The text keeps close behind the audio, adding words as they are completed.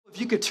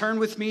you could turn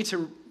with me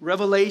to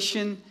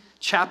Revelation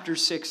chapter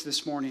 6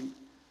 this morning.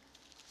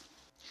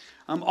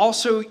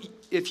 Also,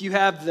 if you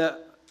have a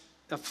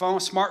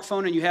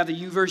smartphone and you have the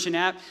YouVersion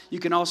app, you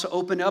can also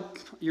open up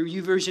your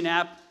YouVersion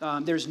app.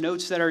 There's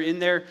notes that are in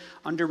there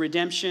under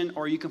redemption,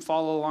 or you can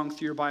follow along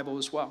through your Bible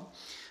as well.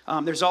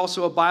 There's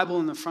also a Bible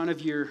in the front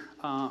of your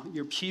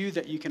pew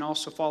that you can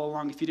also follow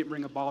along if you didn't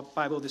bring a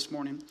Bible this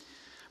morning.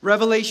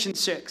 Revelation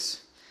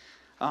 6.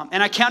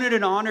 And I count it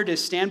an honor to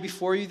stand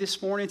before you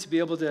this morning to be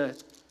able to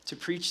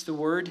preach the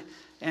word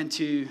and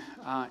to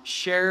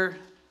share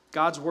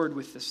God's word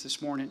with us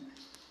this morning.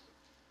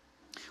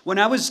 When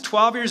I was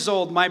 12 years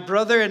old, my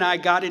brother and I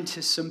got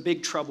into some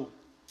big trouble.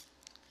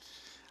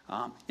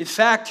 In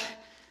fact,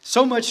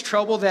 so much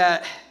trouble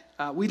that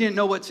we didn't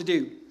know what to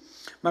do.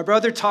 My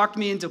brother talked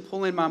me into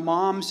pulling my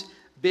mom's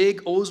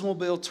big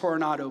Oldsmobile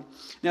Tornado.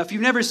 Now, if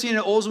you've never seen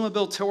an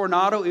Oldsmobile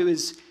Tornado, it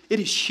is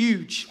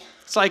huge.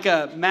 It's like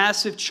a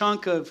massive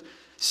chunk of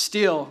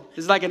steel.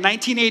 It's like a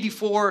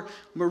 1984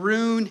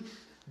 maroon,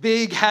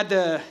 big, had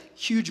the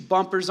huge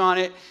bumpers on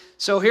it.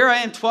 So here I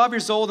am, 12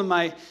 years old, and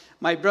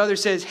my brother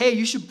says, hey,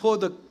 you should pull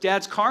the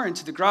dad's car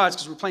into the garage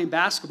because we're playing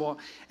basketball.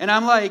 And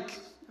I'm like,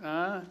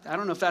 I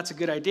don't know if that's a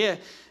good idea.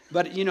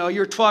 But,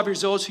 you're 12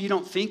 years old, so you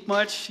don't think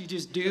much. You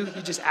just do.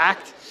 You just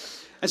act.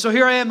 And so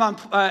here I am.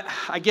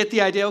 I get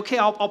the idea. Okay,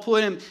 I'll pull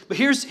it in. But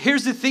here's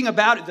the thing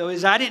about it, though,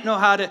 is I didn't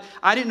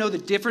know the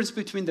difference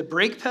between the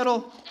brake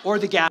pedal or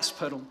the gas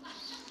pedal.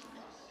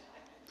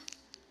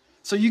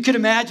 So you could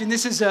imagine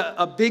this is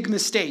a big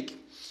mistake.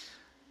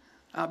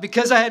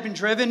 Because I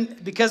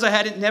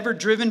hadn't never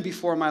driven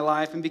before in my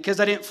life, and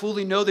because I didn't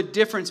fully know the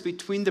difference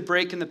between the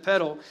brake and the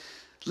pedal,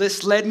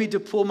 this led me to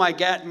pull my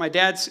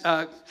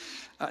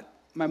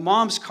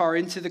mom's car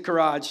into the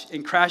garage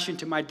and crash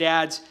into my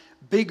dad's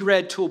big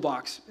red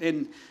toolbox.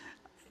 And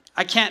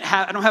I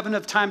don't have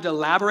enough time to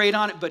elaborate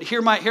on it, but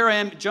here I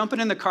am jumping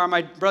in the car.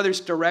 My brother's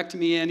directing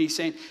me in. He's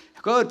saying,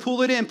 go ahead,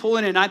 pull it in.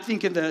 And I'm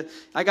thinking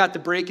I got the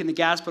brake and the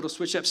gas pedal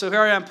switched up. So here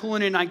I am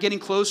pulling in. I'm getting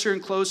closer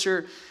and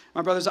closer.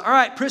 My brother's like, all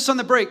right, press on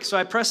the brake. So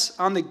I press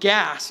on the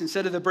gas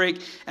instead of the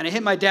brake, and I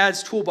hit my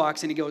dad's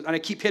toolbox, and I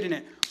keep hitting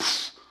it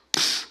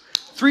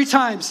 3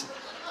 times.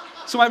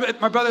 So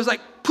my brother's like,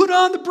 put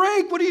on the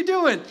brake. What are you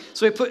doing?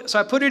 So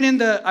I put it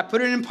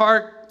in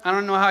park. I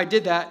don't know how I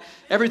did that.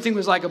 Everything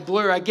was like a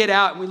blur. I get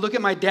out, and we look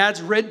at my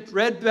dad's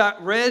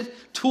red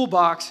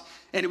toolbox,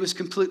 and it was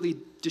completely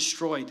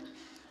destroyed.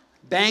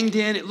 Banged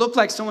in. It looked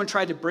like someone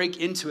tried to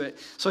break into it.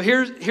 So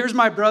here's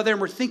my brother,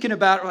 and we're thinking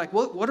about it. We're like,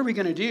 what are we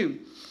going to do?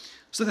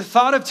 So the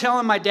thought of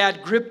telling my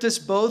dad gripped us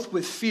both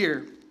with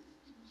fear,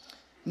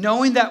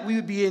 knowing that we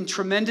would be in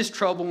tremendous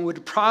trouble and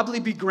would probably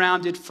be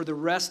grounded for the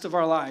rest of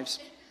our lives.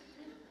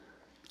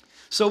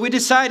 So we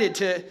decided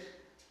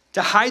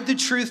to hide the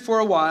truth for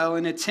a while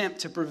in an attempt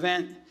to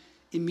prevent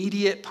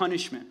immediate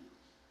punishment.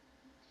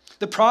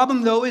 The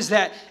problem, though, is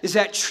that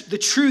the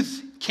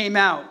truth came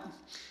out,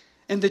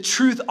 and the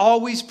truth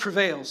always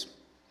prevails,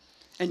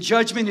 and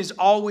judgment is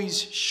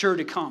always sure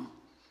to come.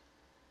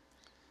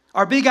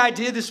 Our big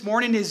idea this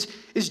morning is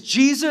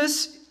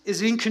Jesus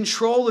is in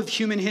control of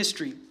human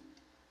history.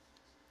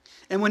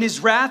 And when his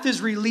wrath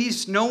is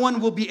released, no one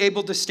will be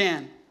able to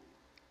stand.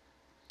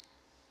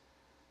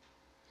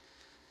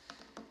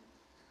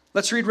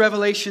 Let's read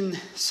Revelation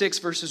 6,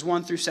 verses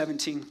 1 through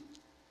 17.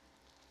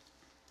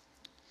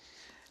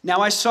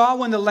 Now I saw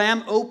when the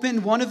Lamb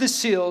opened one of the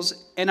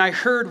seals, and I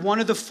heard one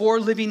of the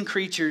 4 living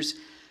creatures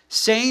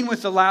saying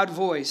with a loud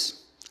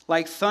voice,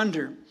 like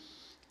thunder,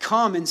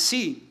 come and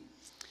see.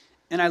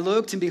 And I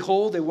looked, and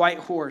behold, a white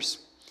horse.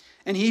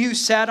 And he who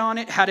sat on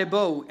it had a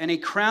bow, and a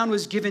crown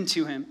was given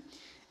to him.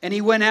 And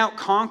he went out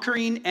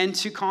conquering and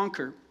to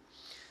conquer.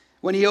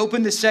 When he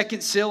opened the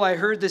second seal, I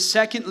heard the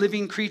second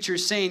living creature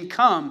saying,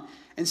 come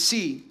and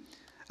see.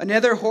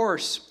 Another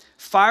horse,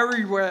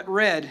 fiery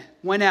red,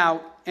 went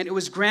out, and it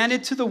was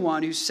granted to the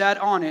one who sat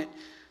on it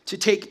to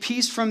take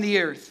peace from the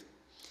earth,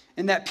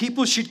 and that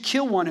people should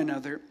kill one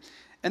another.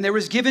 And there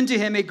was given to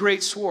him a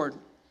great sword.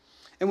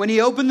 And when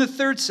he opened the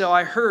third seal,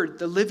 I heard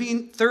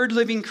the third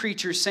living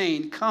creature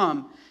saying,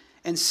 come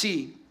and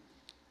see.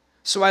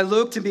 So I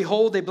looked, and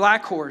behold, a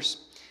black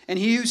horse, and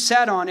he who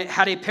sat on it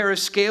had a pair of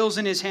scales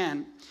in his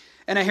hand.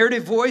 And I heard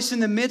a voice in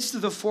the midst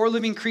of the 4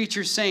 living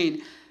creatures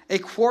saying, a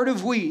quart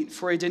of wheat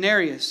for a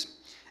denarius,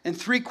 and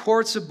 3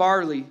 quarts of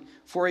barley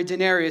for a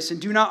denarius,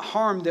 and do not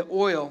harm the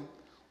oil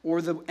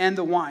and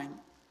the wine.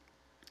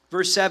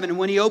 Verse 7, and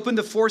when he opened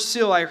the 4th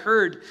seal, I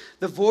heard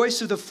the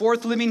voice of the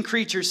 4th living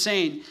creature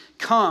saying,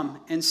 come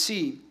and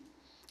see.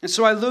 And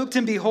so I looked,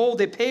 and behold,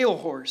 a pale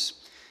horse.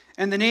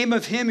 And the name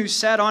of him who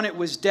sat on it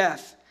was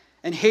Death,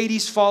 and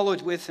Hades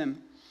followed with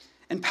him.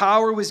 And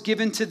power was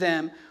given to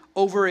them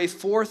over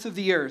 1/4 of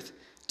the earth,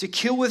 to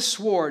kill with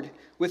sword,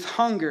 with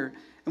hunger,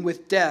 and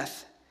with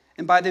death,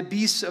 and by the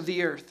beasts of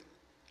the earth.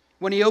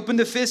 When he opened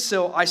the 5th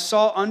seal, I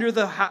saw under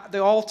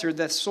the altar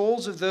the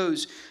souls of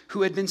those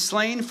who had been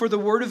slain for the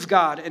word of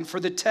God and for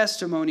the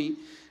testimony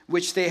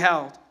which they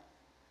held.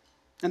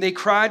 And they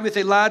cried with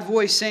a loud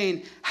voice,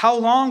 saying, how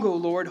long, O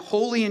Lord,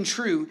 holy and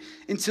true,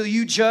 until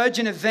you judge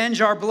and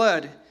avenge our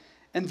blood?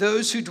 and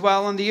those who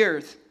dwell on the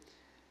earth.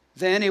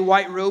 Then a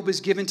white robe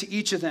was given to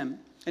each of them,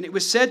 and it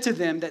was said to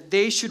them that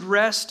they should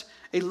rest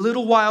a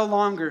little while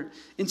longer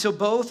until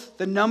both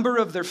the number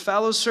of their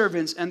fellow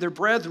servants and their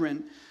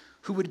brethren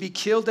who would be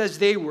killed as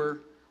they were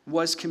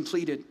was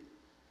completed.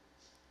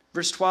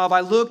 Verse 12,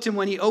 I looked, and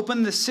when he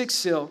opened the sixth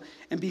seal,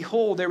 and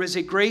behold, there was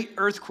a great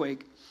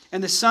earthquake,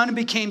 and the sun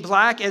became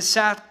black as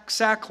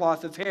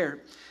sackcloth of hair,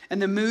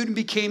 and the moon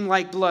became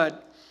like blood,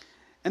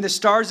 and the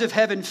stars of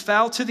heaven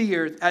fell to the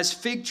earth as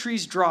fig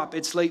trees drop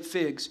its late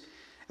figs,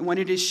 and when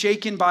it is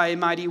shaken by a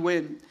mighty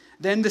wind.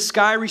 Then the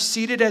sky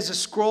receded as a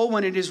scroll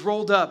when it is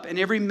rolled up, and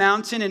every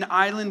mountain and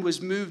island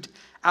was moved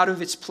out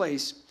of its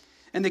place.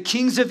 And the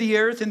kings of the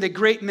earth, and the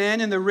great men,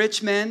 and the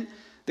rich men,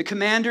 the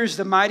commanders,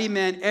 the mighty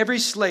men, every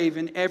slave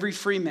and every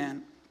free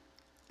man,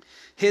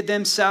 hid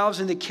themselves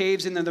in the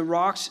caves and in the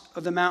rocks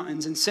of the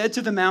mountains, and said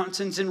to the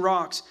mountains and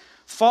rocks,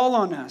 fall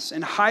on us,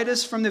 and hide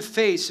us from the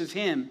face of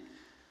him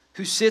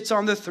who sits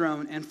on the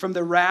throne, and from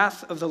the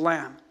wrath of the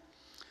Lamb.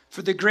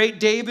 For the great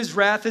day of his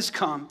wrath has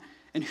come,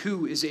 and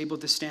who is able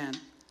to stand?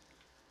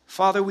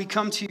 Father, we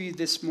come to you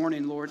this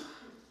morning, Lord.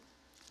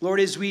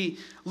 Lord, as we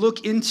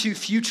look into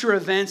future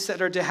events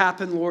that are to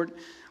happen, Lord,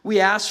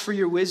 we ask for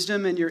your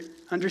wisdom and your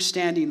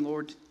understanding,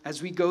 Lord,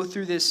 as we go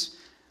through this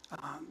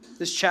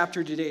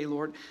chapter today,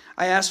 Lord.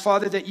 I ask,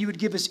 Father, that you would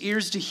give us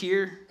ears to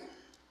hear,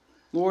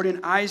 Lord,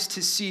 and eyes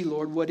to see,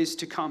 Lord, what is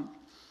to come.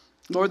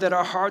 Lord, that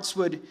our hearts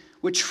would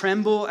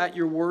tremble at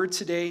your word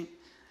today,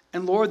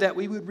 and Lord, that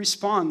we would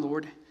respond,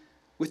 Lord,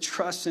 with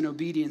trust and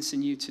obedience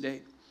in you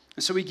today.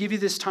 And so we give you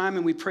this time,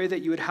 and we pray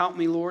that you would help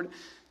me, Lord,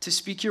 to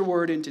speak your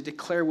word and to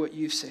declare what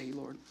you say,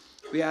 Lord.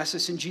 We ask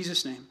this in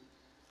Jesus' name.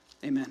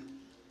 Amen.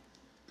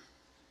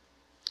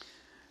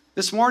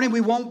 This morning,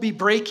 we won't be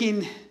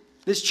breaking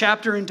this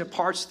chapter into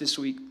parts this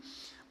week,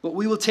 but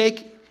we will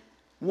take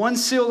one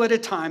seal at a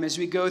time as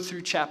we go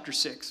through chapter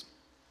 6.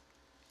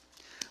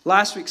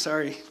 Last week,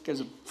 sorry,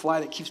 there's a fly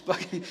that keeps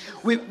bugging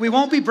me. We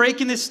won't be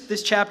breaking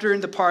this chapter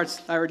into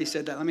parts. I already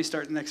said that. Let me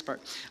start the next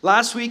part.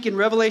 Last week in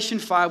Revelation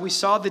 5, we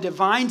saw the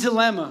divine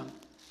dilemma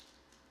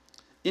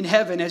in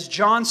heaven as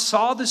John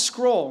saw the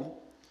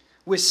scroll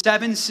with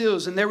 7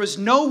 seals. And there was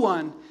no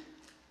one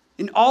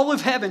in all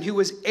of heaven who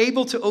was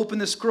able to open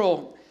the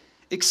scroll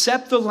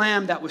except the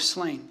Lamb that was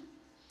slain.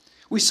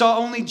 We saw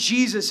only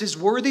Jesus is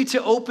worthy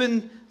to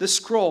open the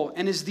scroll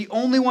and is the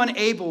only one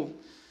able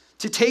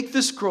to take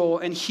the scroll,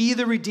 and he,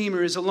 the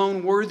Redeemer, is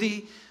alone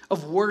worthy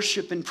of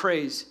worship and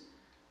praise.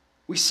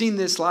 We've seen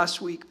this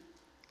last week.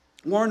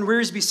 Warren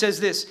Wiersbe says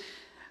this,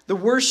 the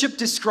worship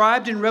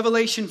described in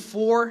Revelation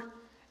 4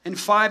 and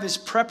 5 is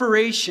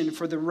preparation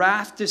for the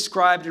wrath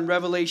described in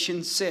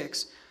Revelation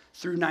 6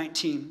 through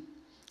 19.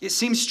 It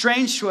seems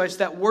strange to us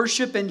that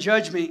worship and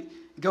judgment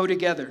go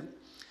together.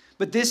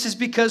 But this is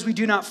because we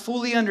do not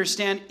fully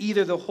understand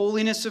either the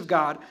holiness of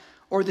God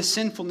or the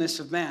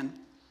sinfulness of man.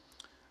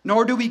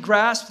 Nor do we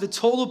grasp the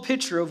total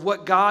picture of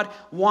what God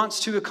wants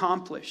to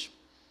accomplish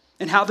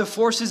and how the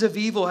forces of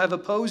evil have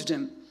opposed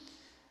him.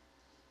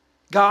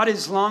 God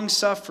is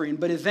long-suffering,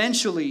 but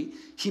eventually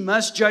he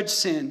must judge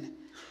sin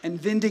and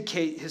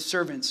vindicate his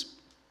servants.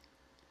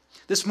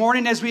 This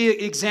morning, as we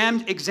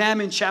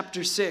examine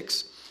chapter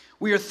 6,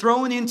 we are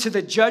thrown into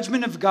the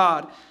judgment of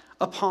God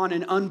upon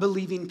an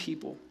unbelieving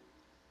people.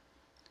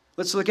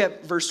 Let's look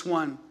at verse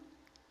 1.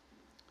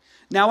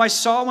 Now I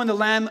saw when the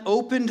Lamb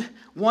opened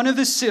one of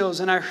the seals,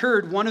 and I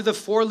heard one of the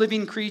 4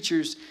 living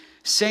creatures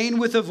saying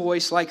with a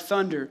voice like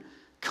thunder,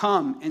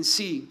 come and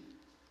see.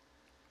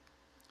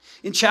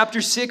 In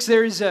chapter 6,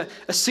 there is a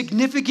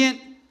significant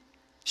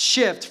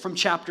shift from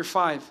chapter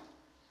 5.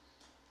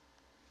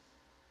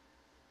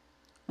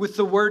 With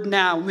the word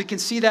now, and we can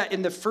see that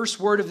in the first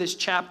word of this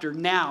chapter,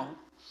 now.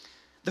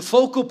 The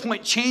focal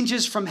point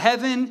changes from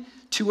heaven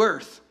to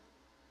earth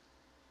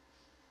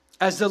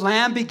as the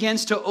Lamb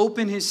begins to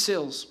open his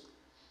seals.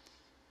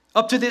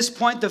 Up to this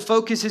point, the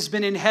focus has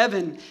been in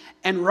heaven,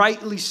 and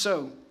rightly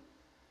so.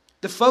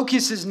 The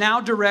focus is now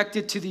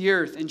directed to the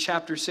earth in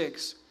chapter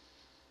 6.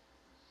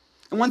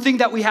 And one thing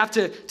that we have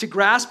to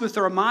grasp with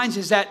our minds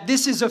is that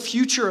this is a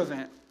future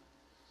event.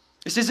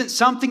 This isn't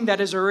something that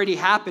has already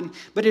happened,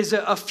 but is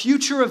a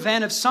future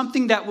event of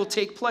something that will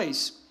take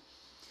place.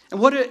 And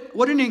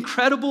what an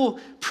incredible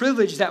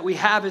privilege that we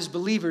have as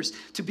believers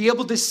to be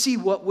able to see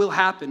what will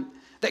happen.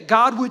 That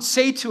God would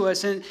say to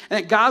us and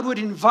that God would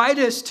invite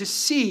us to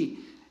see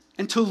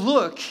and to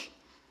look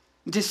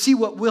and to see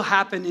what will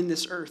happen in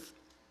this earth.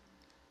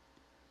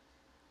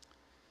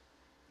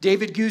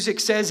 David Guzik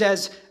says,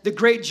 as the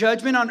great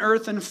judgment on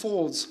earth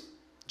unfolds,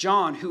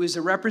 John, who is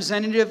a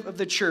representative of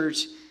the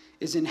church,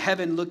 is in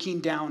heaven looking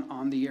down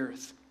on the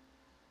earth.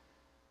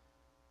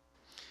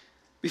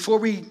 Before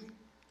we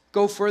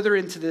go further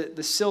into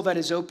the seal that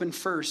is open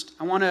first,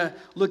 I want to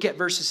look at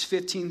verses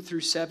 15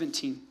 through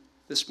 17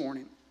 this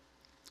morning.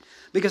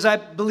 Because I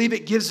believe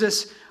it gives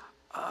us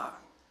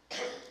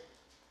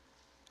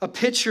a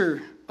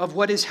picture of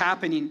what is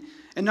happening.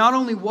 And not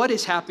only what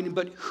is happening,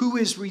 but who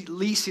is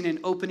releasing and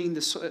opening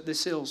the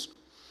seals.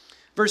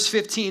 Verse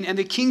 15, and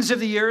the kings of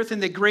the earth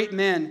and the great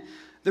men,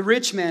 the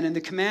rich men and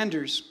the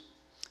commanders,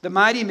 The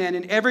mighty men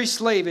and every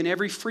slave and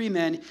every free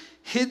man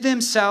hid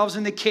themselves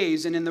in the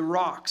caves and in the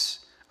rocks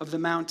of the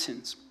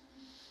mountains,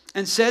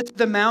 and said to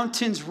the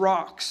mountains and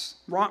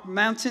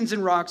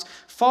rocks,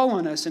 fall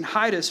on us and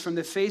hide us from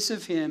the face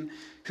of him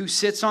who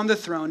sits on the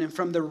throne and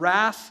from the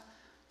wrath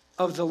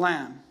of the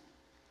Lamb.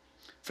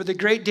 For the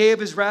great day of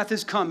his wrath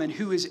is come, and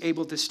who is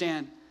able to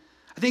stand?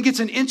 I think it's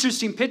an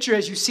interesting picture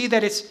as you see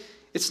that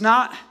it's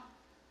not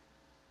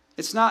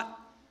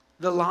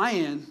the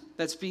lion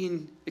that's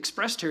being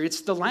expressed here.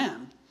 It's the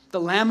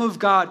Lamb of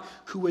God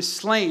who was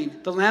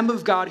slain, the Lamb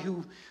of God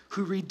who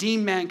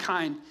redeemed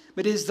mankind.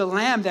 But it is the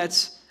Lamb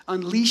that's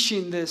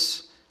unleashing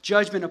this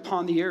judgment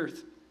upon the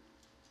earth.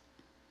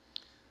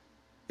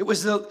 It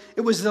was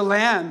the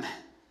Lamb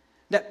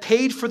that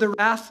paid for the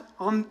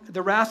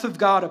wrath of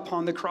God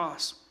upon the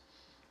cross.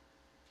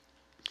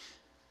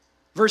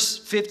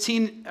 Verse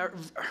 17,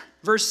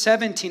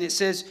 it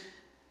says,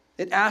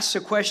 it asks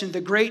a question, the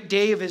great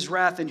day of his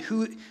wrath, and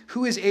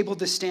who is able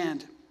to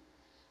stand?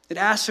 It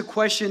asks a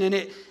question, and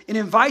it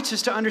invites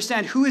us to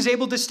understand who is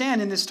able to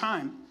stand in this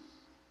time.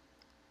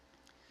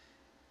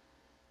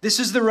 This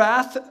is the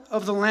wrath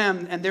of the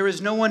Lamb, and there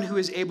is no one who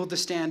is able to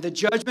stand. The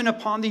judgment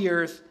upon the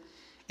earth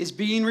is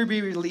being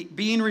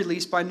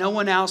released by no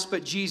one else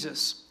but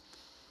Jesus.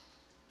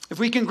 If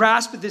we can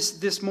grasp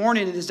this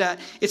morning, it is that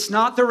it's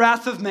not the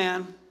wrath of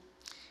man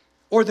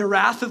or the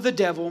wrath of the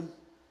devil,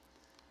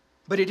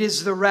 but it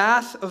is the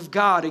wrath of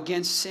God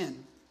against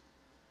sin.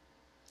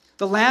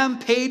 The Lamb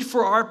paid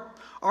for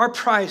our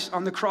price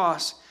on the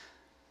cross.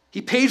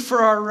 He paid for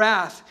our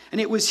wrath,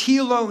 and it was he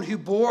alone who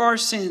bore our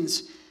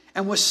sins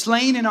and was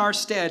slain in our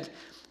stead,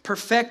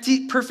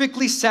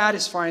 perfectly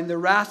satisfying the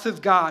wrath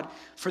of God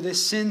for the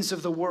sins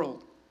of the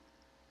world.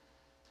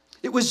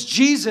 It was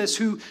Jesus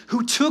who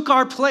took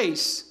our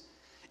place.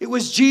 It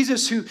was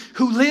Jesus who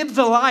lived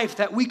the life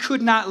that we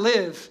could not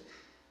live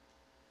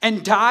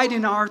and died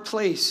in our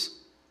place.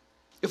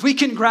 If we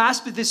can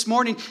grasp it this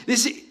morning,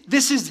 this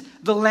is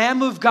the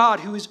Lamb of God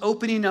who is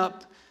opening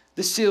up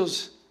the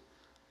seals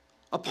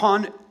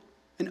upon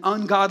an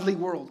ungodly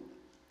world.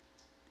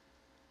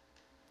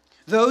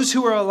 Those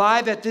who are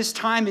alive at this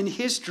time in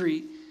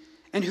history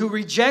and who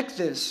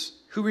reject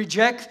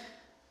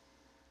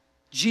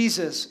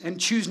Jesus and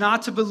choose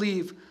not to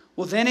believe,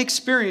 will then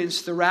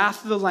experience the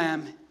wrath of the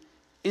Lamb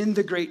in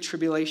the great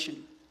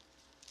tribulation.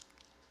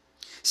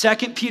 2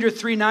 Peter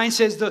 3:9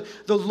 says,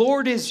 the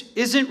Lord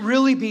isn't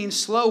really being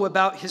slow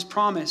about his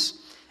promise,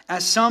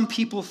 as some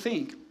people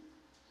think.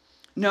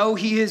 No,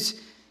 he is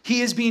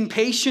being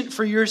patient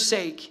for your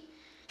sake.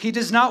 He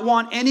does not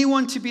want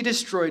anyone to be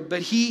destroyed,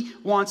 but he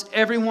wants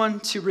everyone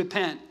to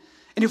repent.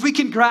 And if we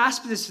can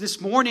grasp this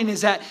morning,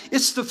 is that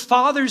it's the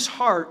Father's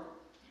heart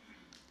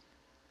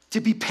to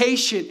be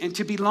patient and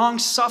to be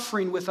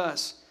long-suffering with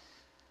us.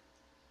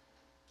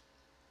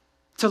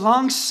 To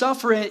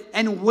long-suffer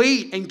and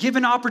wait and give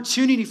an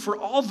opportunity for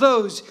all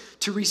those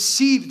to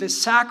receive the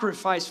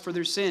sacrifice for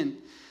their sin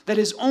that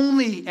is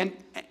only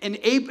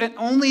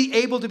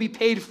able to be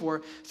paid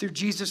for through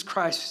Jesus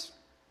Christ.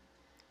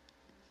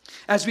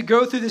 As we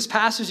go through this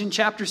passage in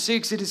chapter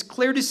 6, it is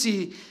clear to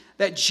see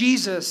that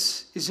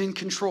Jesus is in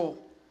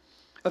control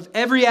of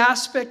every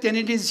aspect, and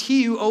it is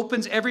he who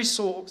opens every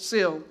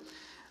seal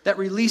that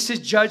releases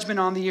judgment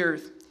on the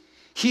earth.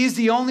 He is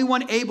the only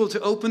one able to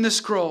open the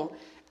scroll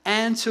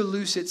and to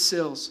loose its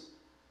seals.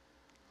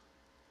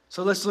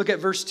 So let's look at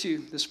verse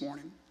 2 this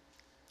morning.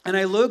 And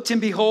I looked,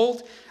 and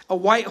behold, a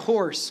white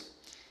horse,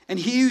 and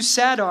he who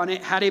sat on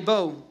it had a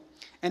bow,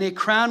 and a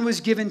crown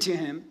was given to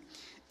him,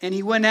 and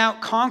he went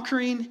out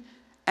conquering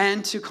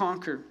and to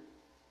conquer.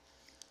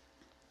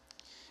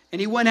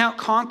 And he went out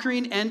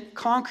conquering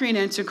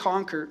and to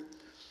conquer.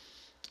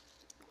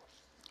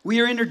 We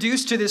are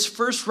introduced to this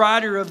first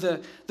rider of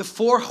the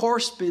four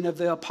horsemen of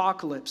the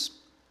apocalypse,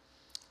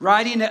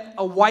 riding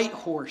a white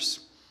horse.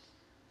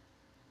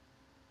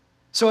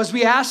 So as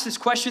we ask this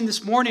question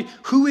this morning,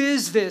 who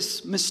is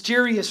this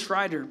mysterious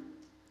rider?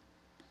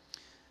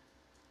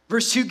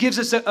 Verse 2 gives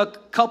us a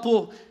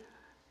couple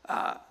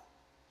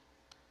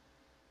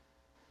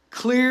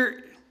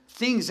clear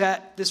things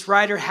that this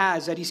rider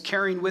has, that he's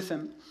carrying with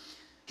him.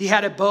 He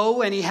had a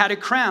bow and he had a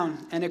crown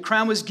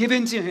was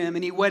given to him,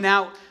 and he went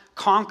out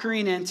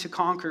conquering and to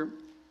conquer.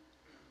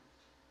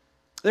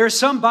 There are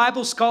some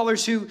Bible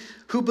scholars who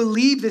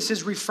believe this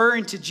is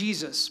referring to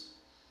Jesus,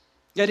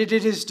 that it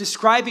is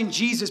describing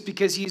Jesus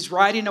because he's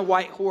riding a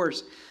white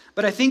horse.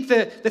 But I think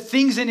the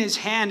things in his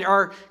hand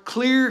are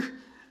clear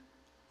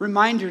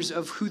reminders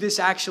of who this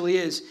actually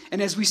is.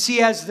 And as we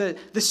see, as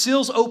the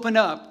seals open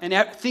up and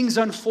things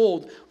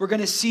unfold, we're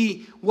going to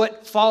see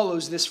what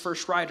follows this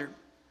first rider.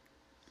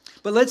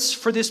 But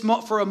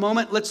for a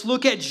moment, let's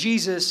look at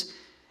Jesus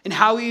and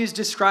how he is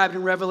described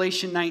in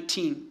Revelation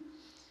 19.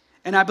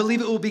 And I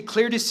believe it will be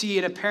clear to see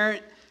an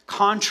apparent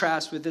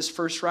contrast with this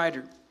first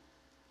rider.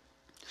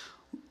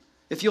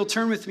 If you'll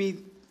turn with me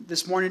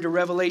this morning to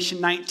Revelation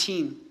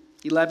 19,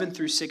 11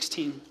 through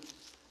 16.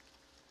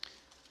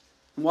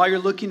 And while you're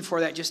looking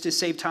for that, just to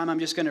save time, I'm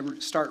just going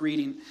to start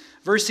reading.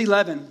 Verse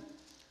 11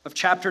 of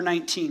chapter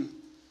 19.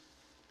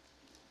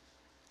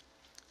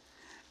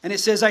 And it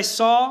says, I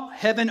saw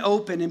heaven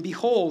open, and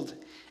behold,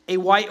 a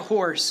white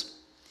horse.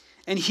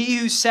 And he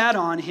who sat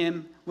on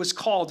him was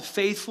called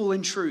Faithful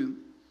and True.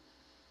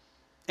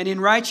 And in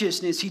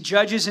righteousness he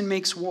judges and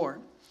makes war.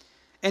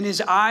 And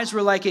his eyes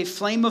were like a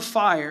flame of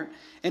fire,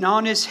 and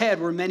on his head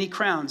were many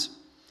crowns.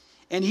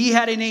 And he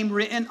had a name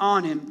written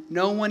on him,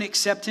 no one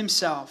except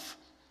himself.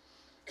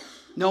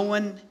 No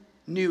one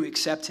knew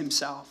except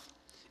himself.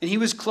 And he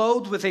was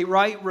clothed with a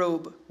white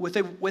robe, with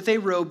a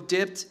robe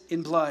dipped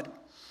in blood.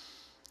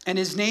 And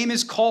his name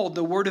is called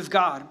the Word of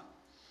God.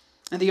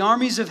 And the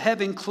armies of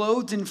heaven,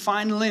 clothed in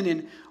fine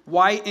linen,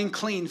 white and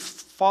clean,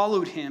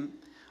 followed him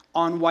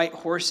on white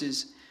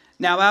horses.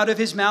 Now out of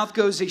his mouth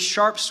goes a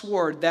sharp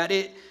sword,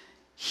 that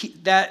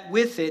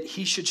with it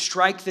he should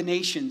strike the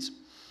nations.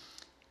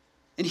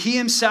 And he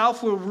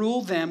himself will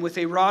rule them with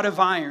a rod of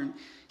iron.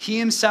 He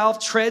himself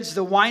treads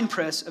the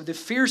winepress of the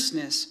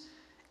fierceness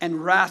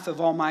and wrath of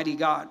Almighty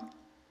God.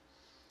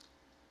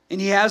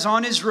 And he has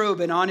on his robe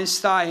and on his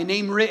thigh a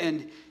name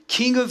written,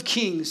 King of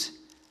Kings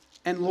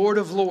and Lord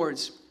of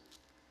Lords.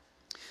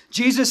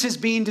 Jesus is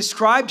being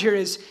described here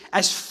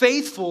as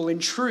faithful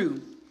and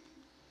true.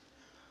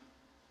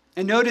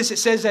 And notice it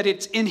says that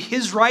it's in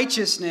his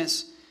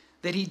righteousness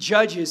that he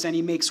judges and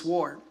he makes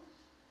war.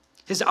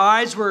 His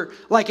eyes were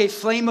like a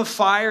flame of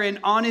fire, and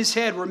on his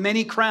head were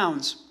many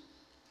crowns.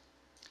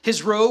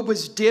 His robe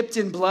was dipped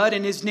in blood,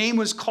 and his name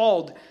was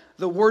called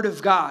the Word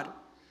of God.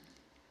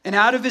 And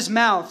out of his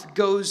mouth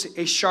goes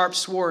a sharp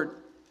sword.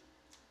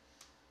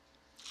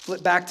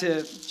 Flip back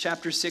to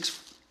chapter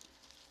 6,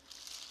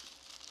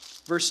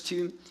 verse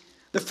 2.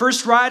 The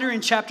first rider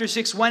in chapter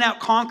 6 went out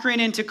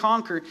conquering and to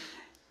conquer.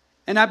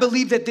 And I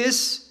believe that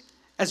this,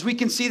 as we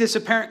can see this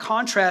apparent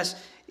contrast,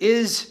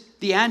 is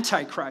the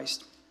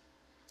Antichrist.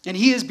 And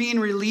he is being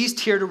released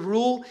here to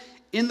rule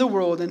in the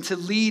world and to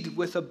lead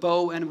with a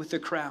bow and with a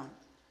crown.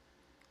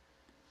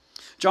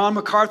 John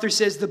MacArthur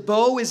says the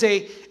bow is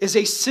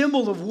a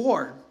symbol of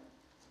war,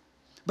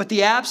 but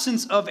the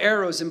absence of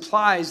arrows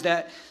implies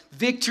that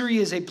victory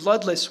is a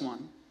bloodless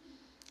one,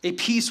 a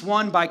peace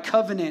won by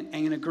covenant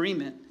and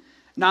agreement,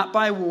 not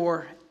by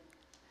war.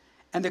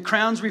 And the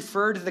crowns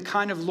refer to the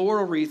kind of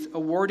laurel wreath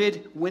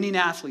awarded winning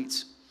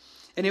athletes.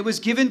 And it was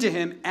given to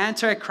him,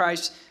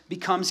 Antichrist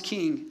becomes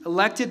king,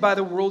 elected by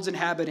the world's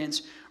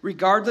inhabitants,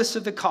 regardless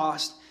of the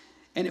cost,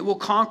 and it will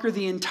conquer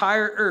the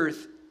entire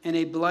earth in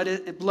a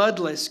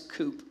bloodless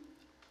coup.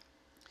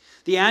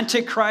 The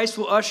Antichrist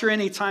will usher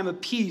in a time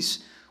of peace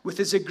with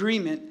his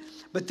agreement,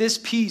 but this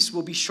peace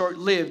will be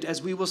short-lived,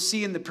 as we will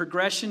see in the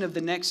progression of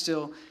the next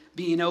seal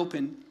being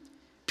open.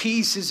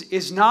 Peace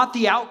is not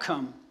the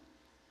outcome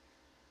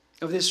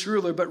of this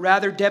ruler, but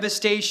rather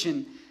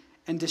devastation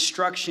and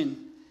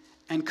destruction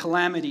and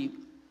calamity.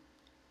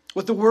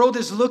 What the world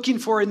is looking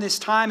for in this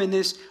time, in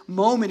this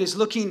moment, is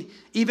looking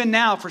even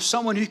now for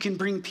someone who can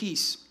bring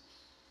peace.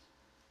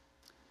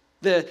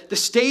 The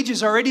stage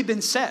has already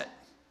been set.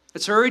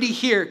 It's already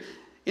here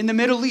in the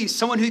Middle East.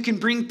 Someone who can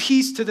bring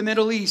peace to the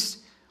Middle East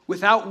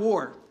without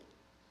war.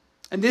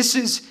 And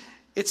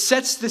it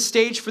sets the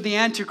stage for the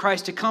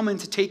Antichrist to come and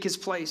to take his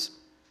place.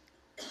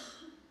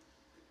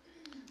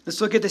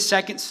 Let's look at the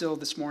second seal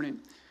this morning.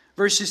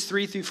 Verses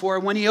 3 through 4.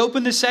 When he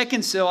opened the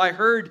second seal, I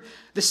heard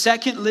the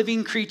second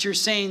living creature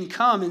saying,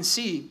 "Come and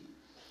see."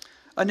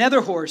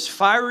 Another horse,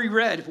 fiery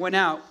red, went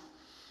out,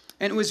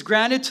 and it was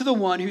granted to the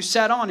one who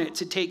sat on it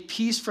to take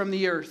peace from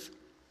the earth.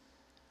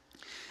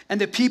 And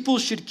the people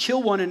should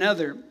kill one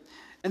another,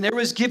 and there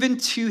was given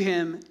to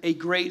him a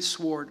great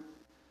sword.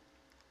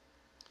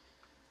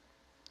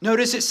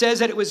 Notice it says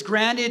that it was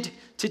granted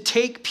to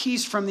take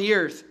peace from the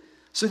earth.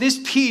 So this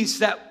peace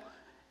that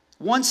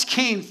once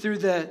came through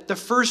the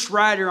first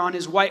rider on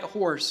his white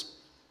horse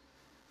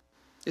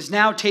is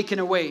now taken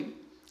away,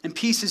 and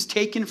peace is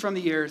taken from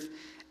the earth.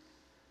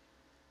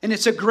 And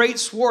it's a great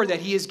sword that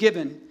he is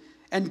given,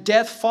 and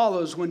death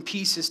follows when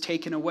peace is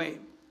taken away.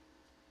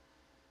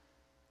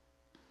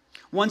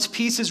 Once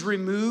peace is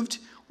removed,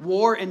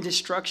 war and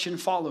destruction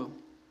follow.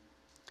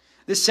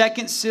 The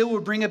second seal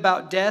will bring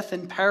about death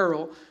and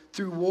peril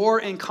through war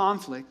and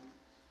conflict.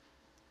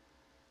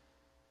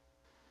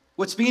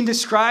 What's being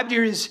described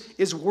here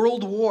is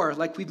world war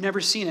like we've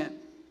never seen it.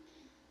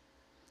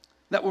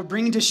 That will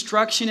bring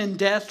destruction and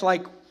death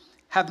like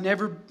have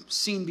never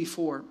seen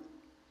before.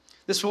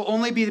 This will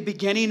only be the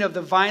beginning of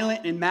the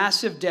violent and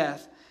massive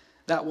death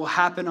that will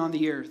happen on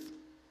the earth.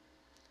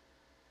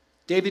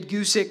 David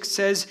Gusick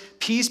says,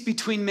 peace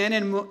between men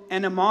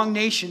and among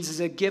nations is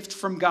a gift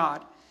from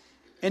God,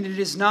 and it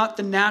is not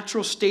the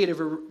natural state of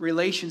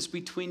relations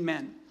between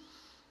men.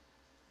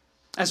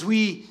 As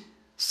we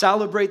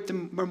celebrate the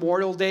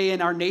Memorial Day in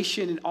our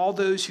nation and all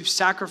those who've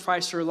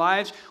sacrificed their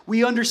lives,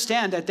 we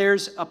understand that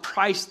there's a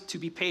price to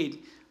be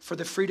paid for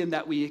the freedom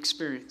that we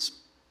experience.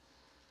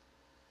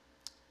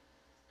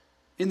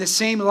 In the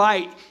same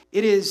light,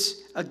 it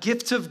is a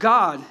gift of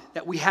God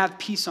that we have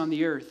peace on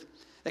the earth.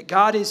 That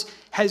God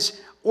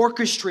has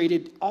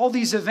orchestrated all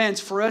these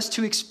events for us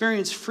to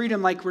experience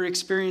freedom like we're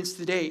experiencing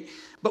today.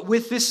 But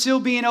with this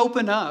seal being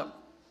opened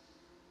up,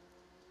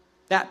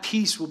 that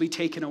peace will be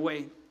taken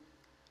away.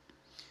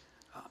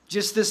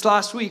 Just this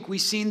last week,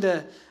 we've seen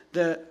the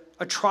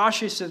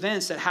atrocious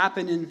events that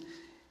happened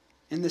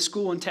in the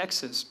school in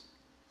Texas.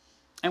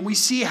 And we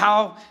see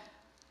how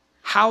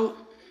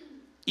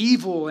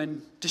evil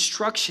and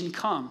destruction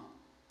come,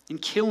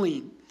 and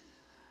killing.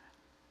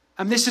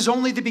 And this is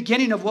only the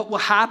beginning of what will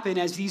happen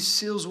as these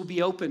seals will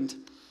be opened.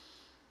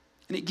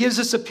 And it gives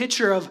us a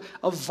picture of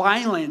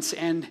violence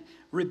and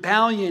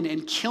rebellion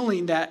and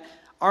killing that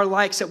are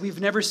likes that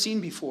we've never seen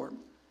before.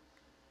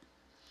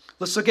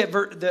 Let's look at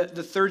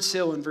the third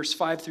seal in verse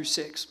 5 through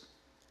 6.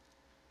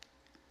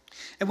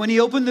 And when he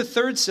opened the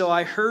third seal,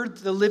 I heard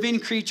the living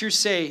creature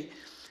say,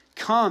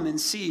 "Come and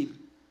see."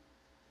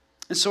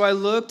 And so I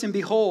looked, and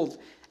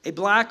behold, a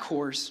black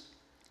horse,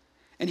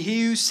 and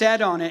he who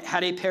sat on it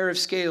had a pair of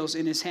scales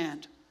in his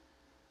hand.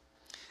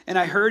 And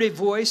I heard a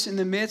voice in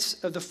the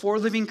midst of the four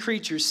living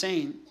creatures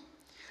saying,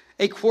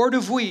 "A quart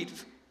of wheat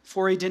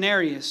for a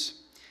denarius,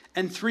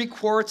 and 3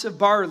 quarts of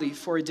barley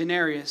for a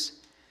denarius,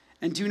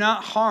 and do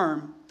not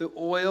harm the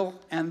oil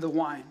and the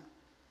wine."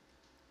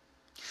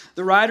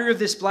 The rider of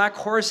this black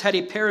horse had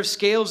a pair of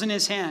scales in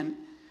his hand.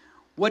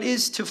 What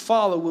is to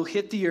follow will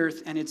hit the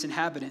earth and its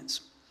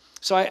inhabitants.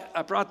 So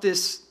I brought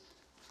this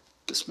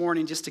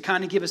morning just to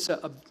kind of give us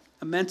a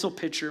mental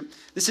picture.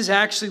 This is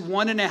actually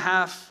one and a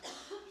half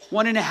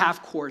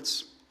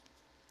quarts.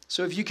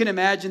 So if you can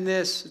imagine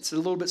this, it's a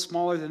little bit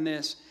smaller than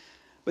this.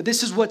 But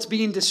this is what's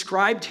being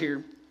described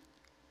here.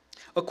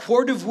 A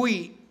quart of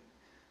wheat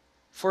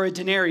for a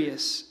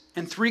denarius,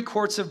 and 3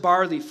 quarts of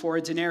barley for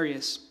a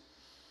denarius.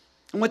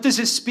 And what this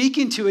is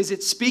speaking to is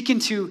it's speaking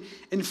to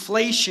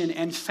inflation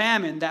and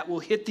famine that will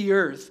hit the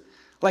earth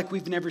like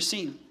we've never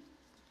seen.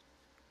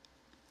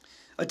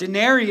 A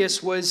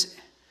denarius was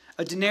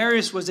a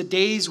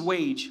day's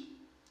wage.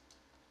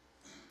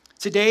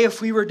 Today, if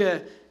we were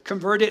to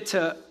convert it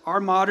to our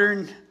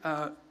modern,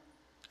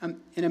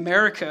 in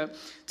America,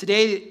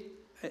 today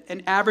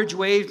an average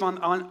wage on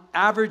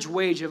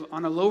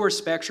a lower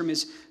spectrum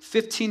is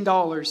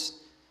 $15.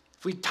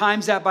 If we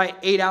times that by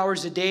 8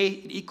 hours a day,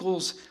 it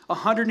equals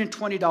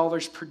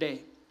 $120 per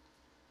day.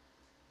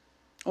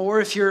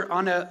 Or if you're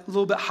on a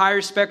little bit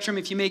higher spectrum,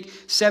 if you make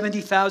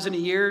 $70,000 a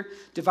year,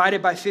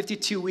 divided by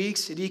 52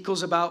 weeks, it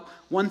equals about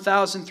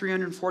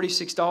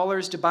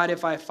 $1,346 divided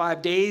by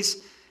 5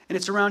 days, and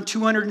it's around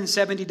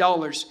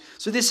 $270.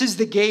 So this is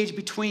the gauge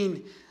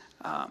between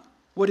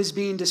what is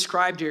being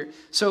described here.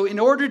 So in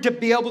order to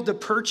be able to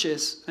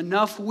purchase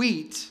enough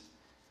wheat,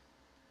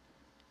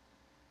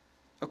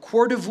 a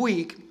quart of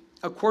wheat,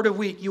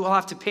 you will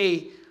have to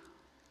pay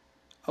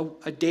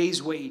a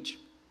day's wage.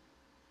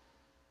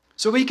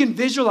 So we can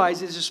visualize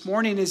this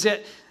morning is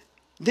that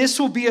this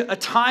will be a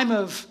time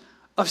of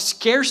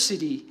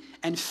scarcity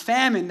and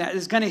famine that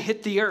is going to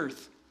hit the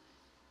earth.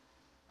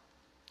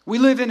 We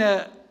live in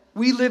a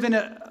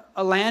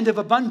land of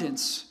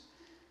abundance.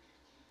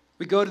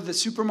 We go to the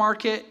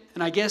supermarket,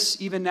 and I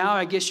guess even now,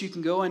 you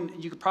can go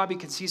and you probably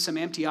can see some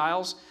empty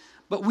aisles.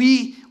 But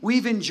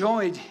we've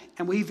enjoyed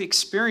and we've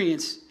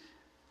experienced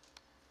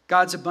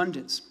God's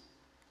abundance.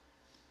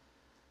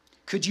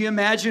 Could you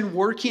imagine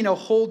working a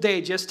whole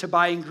day just to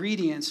buy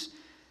ingredients,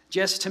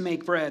 just to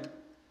make bread?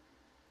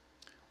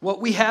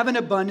 What we have in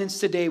abundance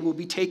today will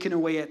be taken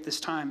away at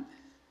this time.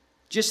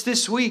 Just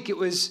this week, it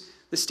was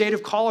the state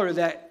of Colorado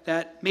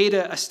that made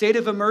a state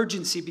of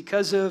emergency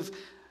because of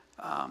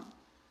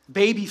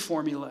baby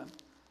formula.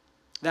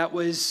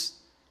 It's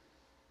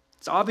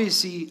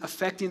obviously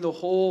affecting the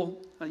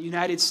whole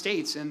United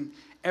States, and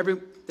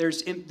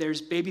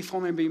there's baby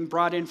formula being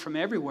brought in from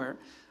everywhere.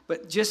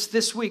 But just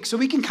this week, so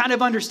we can kind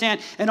of understand,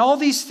 and all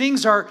these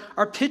things are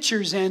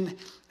pictures and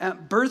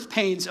birth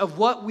pains of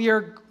what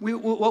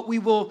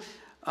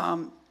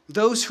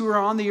those who are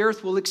on the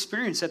earth will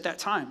experience at that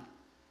time.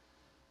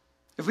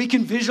 If we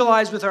can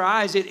visualize with our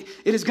eyes, it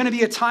is going to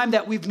be a time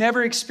that we've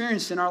never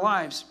experienced in our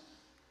lives.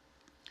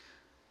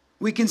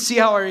 We can see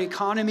how our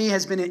economy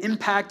has been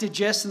impacted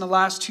just in the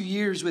last 2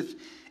 years with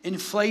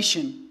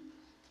inflation.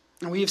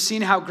 And we have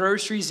seen how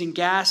groceries and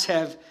gas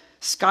have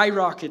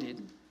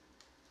skyrocketed.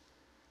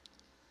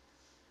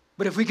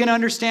 But if we can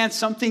understand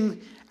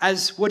something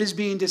as what is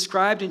being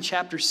described in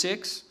chapter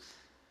 6,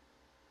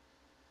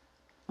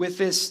 with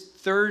this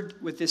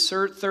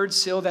third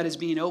seal that is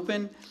being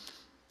opened,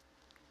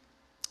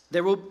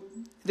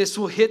 this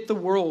will hit the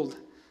world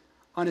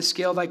on a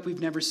scale like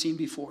we've never seen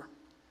before.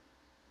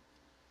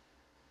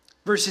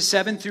 Verses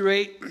 7 through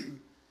 8.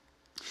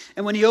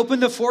 And when he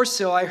opened the fourth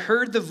seal, I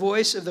heard the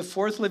voice of the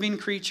fourth living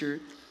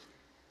creature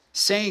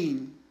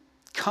saying,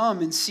 "Come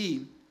and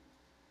see."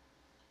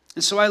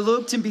 And so I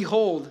looked, and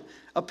behold,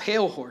 a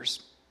pale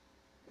horse.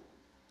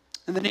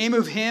 And the name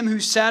of him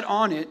who sat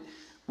on it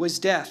was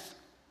Death.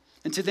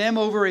 And to them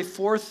over a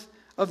fourth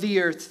of the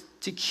earth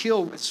to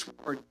kill with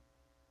sword.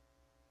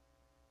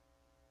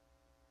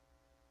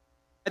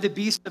 By the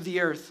beasts of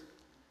the earth.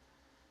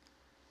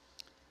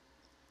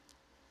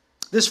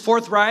 This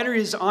fourth rider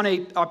is on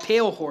a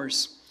pale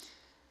horse.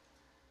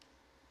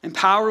 And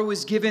power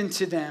was given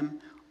to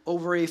them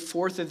over a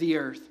fourth of the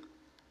earth.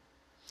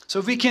 So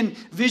if we can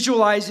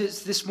visualize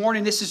it this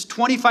morning, this is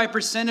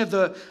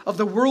 25% of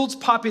the world's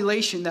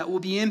population that will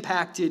be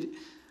impacted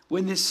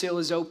when this seal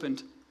is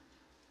opened.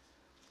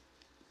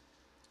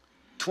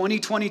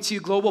 2022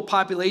 global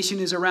population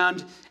is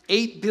around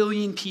 8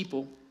 billion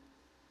people.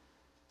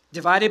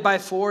 Divided by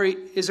 4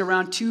 is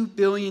around 2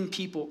 billion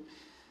people.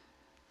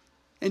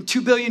 And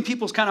 2 billion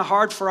people is kind of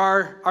hard for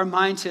our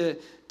mind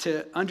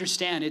to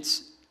understand.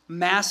 It's a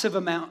massive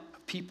amount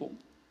of people.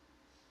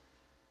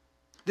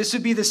 This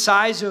would be the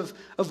size of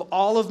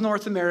all of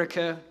North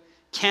America,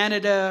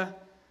 Canada,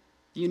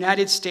 the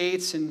United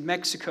States, and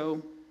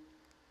Mexico,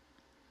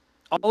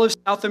 all of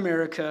South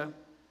America,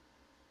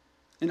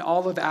 and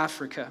all of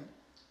Africa.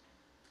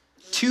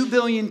 2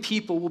 billion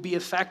people will be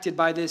affected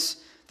by this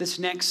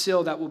next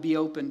seal that will be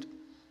opened.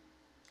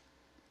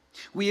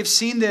 We have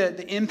seen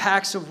the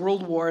impacts of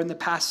World War in the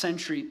past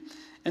century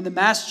and the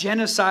mass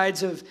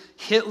genocides of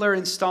Hitler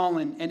and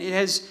Stalin, and it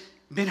has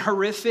been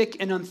horrific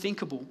and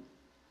unthinkable.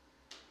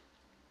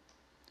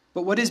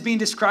 But what is being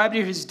described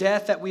here is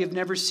death that we have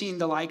never seen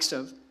the likes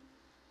of.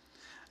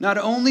 Not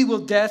only will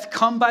death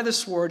come by the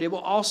sword, it will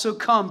also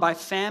come by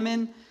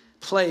famine,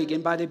 plague,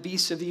 and by the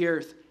beasts of the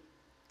earth.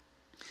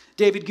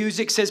 David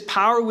Guzik says,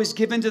 power was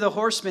given to the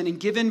horsemen and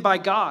given by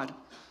God.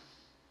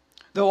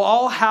 Though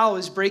all hell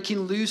is breaking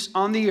loose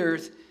on the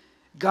earth,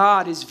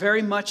 God is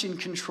very much in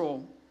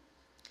control.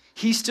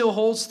 He still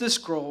holds the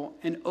scroll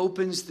and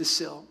opens the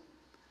seal.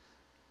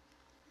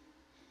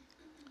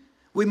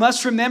 We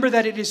must remember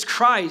that it is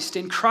Christ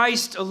and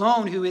Christ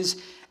alone who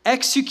is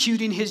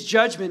executing his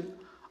judgment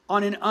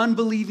on an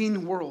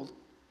unbelieving world.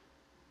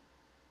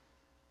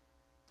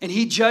 And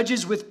he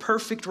judges with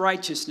perfect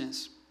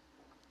righteousness.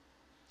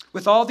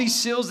 With all these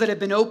seals that have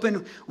been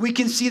opened, we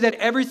can see that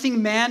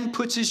everything man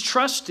puts his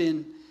trust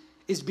in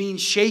is being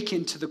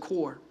shaken to the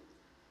core.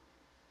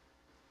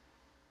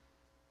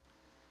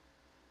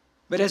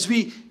 But as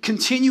we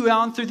continue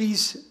on through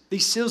these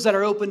seals that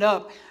are opened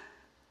up,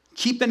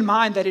 keep in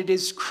mind that it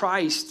is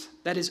Christ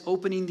that is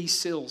opening these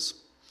seals.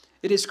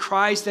 It is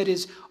Christ that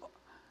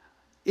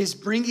is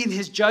bringing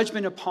his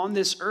judgment upon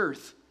this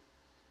earth.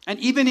 And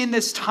even in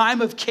this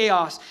time of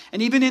chaos,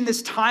 and even in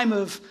this time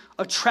of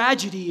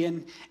tragedy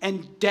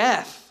and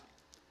death,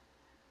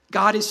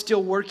 God is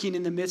still working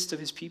in the midst of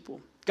his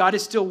people. God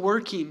is still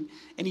working,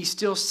 and he's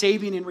still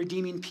saving and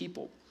redeeming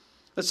people.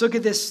 Let's look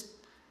at this,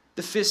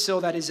 the fifth seal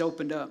that is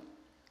opened up.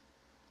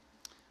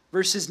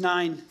 Verses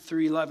 9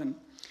 through 11.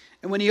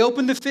 And when he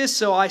opened the fifth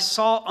seal, I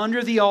saw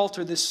under the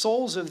altar the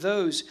souls of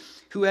those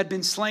who had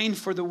been slain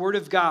for the word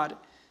of God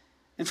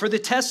and for the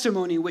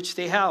testimony which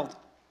they held.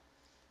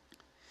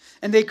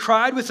 And they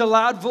cried with a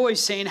loud voice,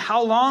 saying,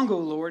 how long, O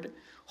Lord,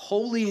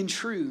 holy and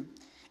true,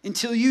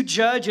 until you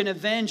judge and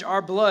avenge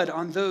our blood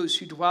on those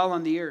who dwell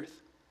on the earth?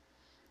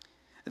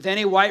 Then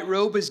a white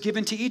robe was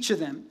given to each of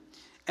them,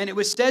 and it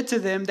was said to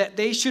them that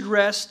they should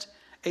rest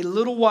a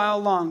little while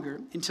longer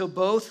until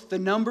both the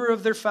number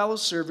of their fellow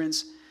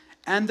servants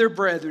and their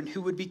brethren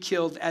who would be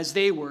killed as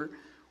they were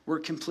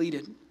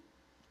completed.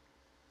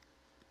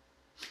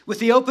 With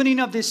the opening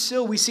of this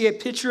seal, we see a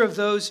picture of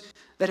those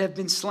that have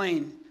been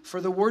slain for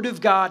the word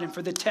of God and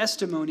for the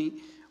testimony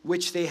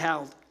which they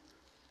held.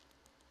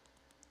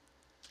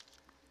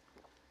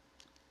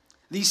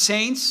 These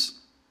saints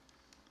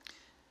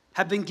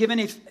have given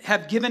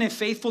a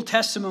faithful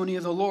testimony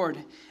of the Lord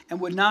and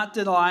would not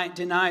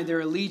deny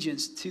their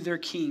allegiance to their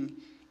king,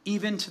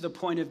 even to the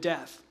point of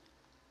death.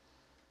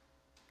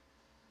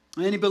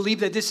 And I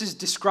believe that this is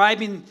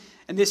describing,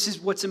 and this is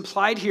what's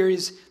implied here,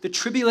 is the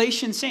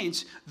tribulation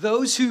saints,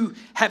 those who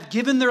have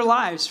given their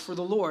lives for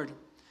the Lord,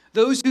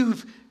 those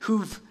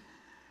who've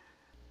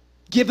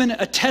given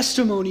a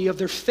testimony of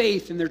their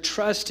faith and their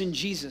trust in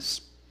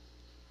Jesus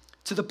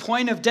to the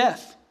point of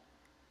death.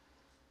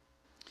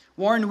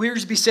 Warren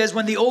Wiersbe says,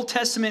 when the Old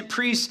Testament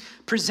priests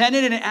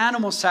presented an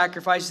animal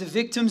sacrifice, the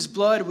victim's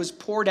blood was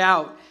poured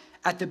out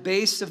at the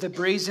base of the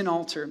brazen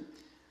altar.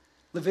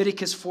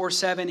 Leviticus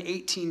 4:7,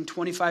 18,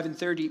 25, and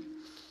 30.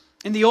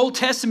 In the Old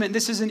Testament,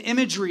 this is an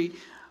imagery.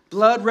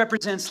 Blood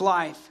represents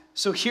life.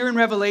 So here in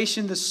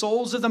Revelation, the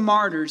souls of the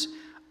martyrs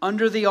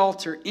under the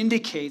altar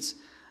indicates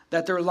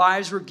that their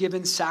lives were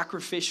given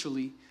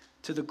sacrificially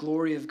to the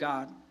glory of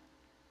God.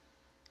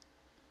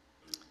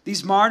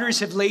 These martyrs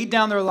have laid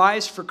down their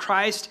lives for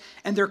Christ,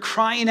 and they're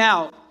crying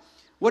out.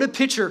 What a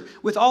picture.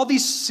 With all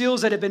these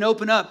seals that have been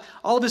opened up,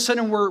 all of a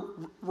sudden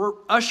we're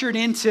ushered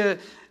into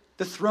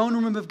the throne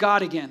room of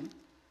God again.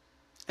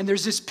 And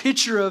there's this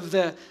picture of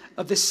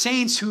the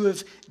saints who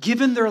have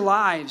given their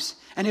lives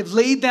and have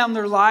laid down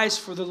their lives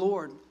for the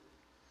Lord.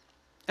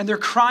 And they're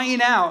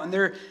crying out, and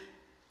they're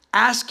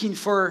asking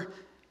for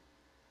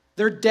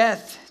their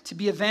death to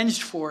be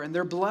avenged for and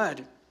their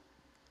blood.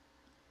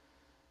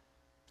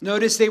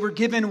 Notice they were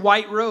given a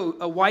white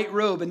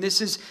robe, and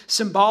this is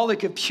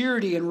symbolic of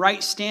purity and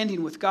right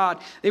standing with God.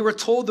 They were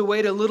told to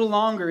wait a little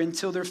longer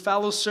until their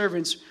fellow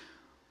servants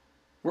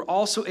were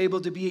also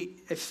able to be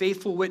a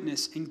faithful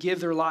witness and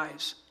give their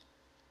lives.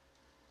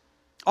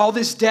 All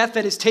this death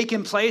that has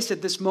taken place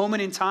at this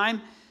moment in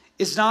time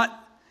is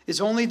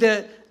only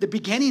the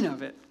beginning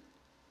of it.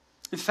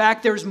 In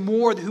fact, there's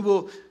more who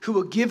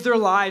will give their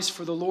lives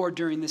for the Lord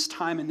during this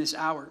time and this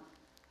hour.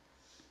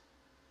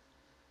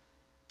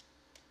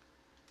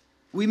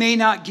 We may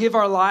not give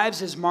our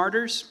lives as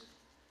martyrs,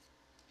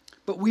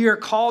 but we are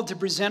called to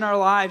present our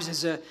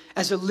lives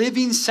as a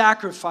living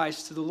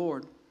sacrifice to the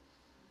Lord.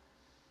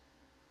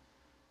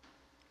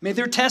 May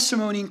their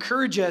testimony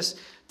encourage us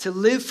to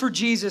live for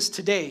Jesus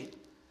today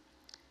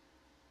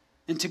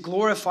and to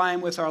glorify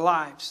Him with our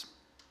lives.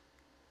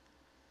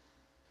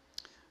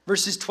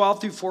 Verses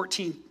 12 through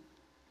 14.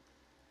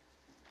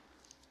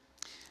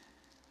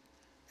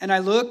 And I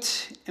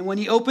looked, and when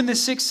he opened the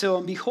sixth seal,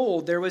 and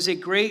behold, there was a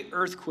great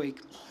earthquake.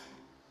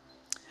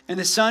 And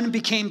the sun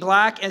became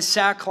black as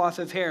sackcloth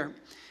of hair,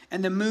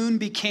 and the moon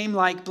became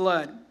like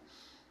blood.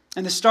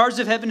 And the stars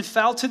of heaven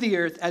fell to the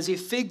earth as a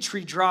fig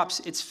tree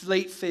drops its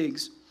late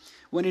figs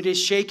when it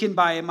is shaken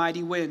by a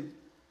mighty wind.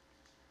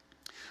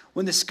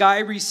 When the sky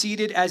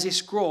receded as a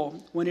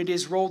scroll, when it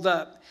is rolled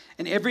up,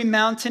 and every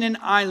mountain and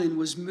island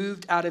was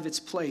moved out of its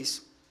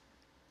place.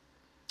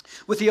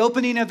 With the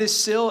opening of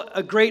this seal,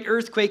 a great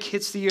earthquake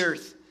hits the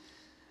earth,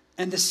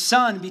 and the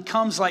sun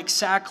becomes like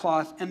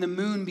sackcloth, and the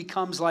moon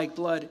becomes like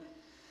blood.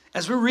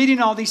 As we're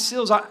reading all these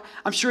seals,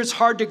 I'm sure it's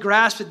hard to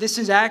grasp that this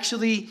is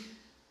actually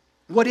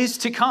what is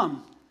to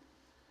come.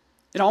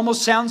 It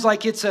almost sounds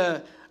like it's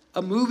a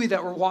movie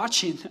that we're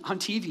watching on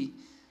TV.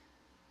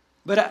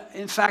 But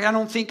in fact, I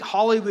don't think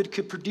Hollywood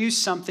could produce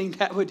something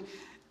that would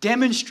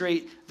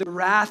demonstrate the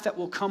wrath that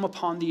will come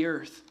upon the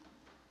earth.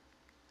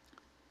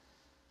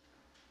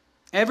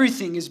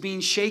 Everything is being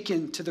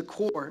shaken to the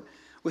core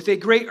with a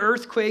great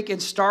earthquake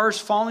and stars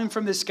falling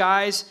from the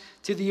skies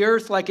to the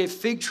earth like a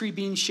fig tree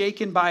being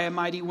shaken by a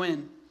mighty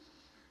wind.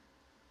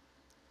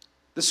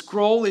 The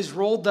scroll is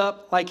rolled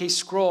up like a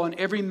scroll, and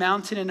every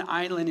mountain and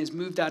island is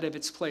moved out of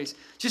its place.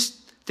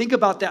 Just think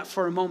about that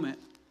for a moment.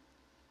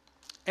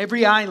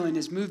 Every island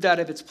is moved out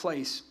of its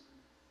place.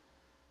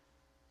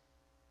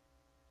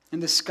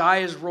 And the sky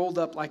is rolled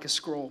up like a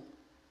scroll.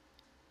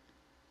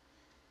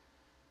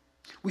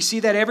 We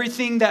see that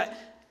everything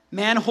that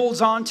man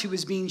holds on to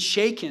is being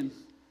shaken.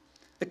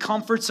 The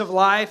comforts of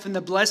life and the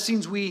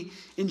blessings we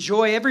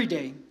enjoy every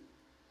day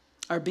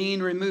are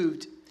being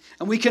removed.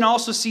 And we can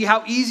also see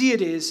how easy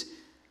it is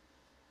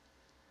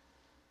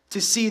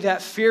to see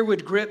that fear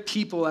would grip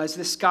people as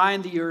the sky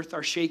and the earth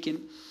are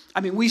shaken.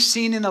 I mean, we've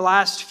seen in the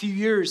last few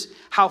years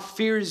how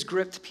fear has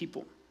gripped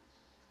people.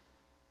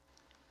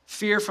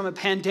 Fear from a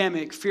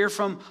pandemic, fear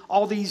from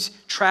all these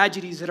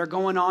tragedies that are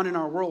going on in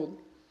our world.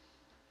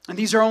 And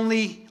these are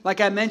only, like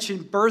I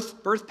mentioned,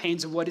 birth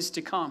pains of what is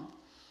to come.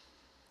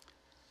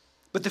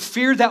 But the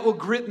fear that will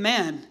grip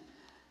man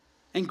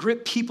and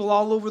grip people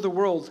all over the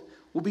world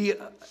will be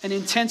an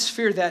intense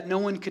fear that no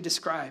one could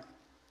describe.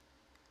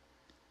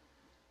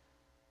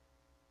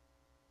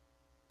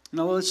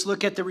 Now let's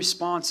look at the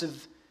response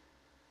of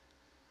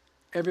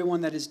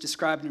everyone that is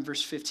described in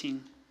verse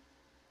 15.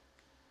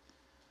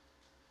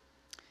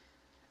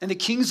 And the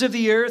kings of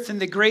the earth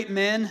and the great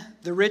men,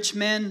 the rich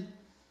men,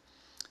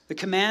 the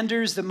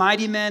commanders, the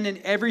mighty men, and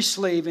every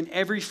slave and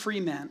every free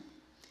man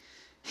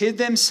hid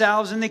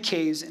themselves in the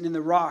caves and in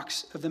the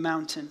rocks of the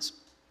mountains,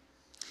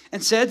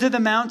 and said to the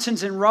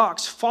mountains and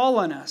rocks, fall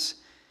on us,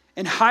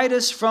 and hide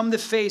us from the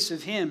face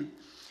of him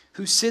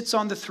who sits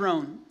on the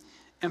throne,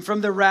 and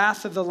from the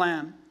wrath of the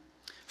Lamb.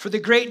 For the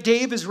great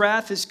day of his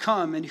wrath is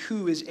come, and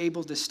who is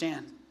able to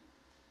stand?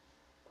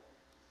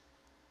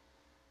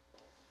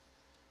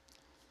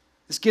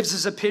 This gives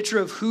us a picture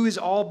of who is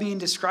all being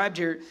described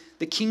here.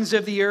 The kings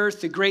of the earth,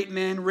 the great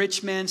men,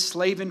 rich men,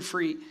 slave and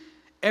free.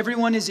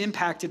 Everyone is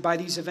impacted by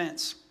these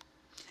events.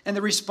 And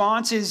the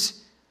response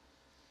is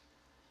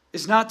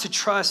not to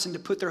trust and to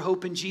put their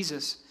hope in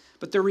Jesus.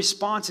 But their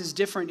response is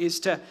different, is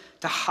to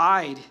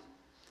hide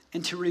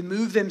and to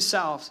remove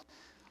themselves.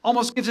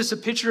 Almost gives us a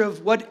picture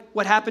of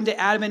what happened to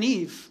Adam and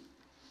Eve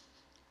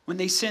when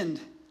they sinned.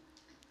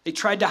 They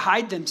tried to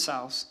hide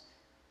themselves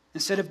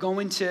instead of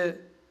going to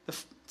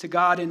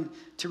God and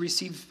to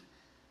receive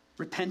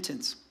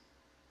repentance.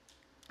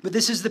 But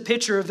this is the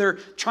picture of they're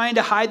trying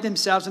to hide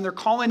themselves and they're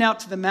calling out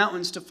to the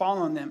mountains to fall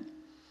on them.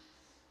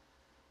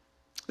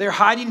 They're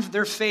hiding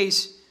their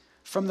face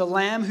from the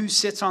Lamb who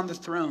sits on the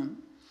throne.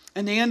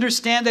 And they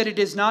understand that it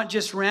is not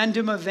just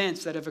random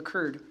events that have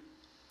occurred.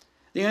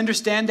 They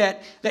understand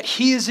that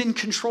He is in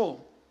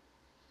control.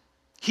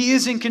 He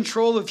is in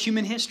control of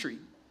human history.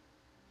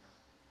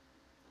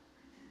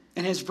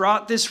 And has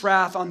brought this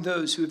wrath on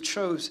those who have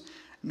chose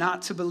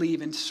not to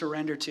believe and to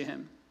surrender to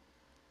Him.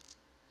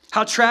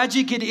 How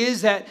tragic it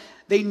is that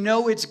they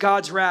know it's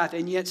God's wrath,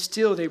 and yet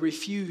still they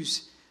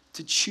refuse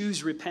to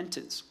choose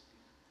repentance.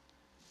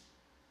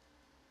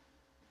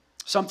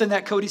 Something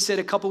that Cody said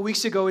a couple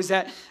weeks ago is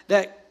that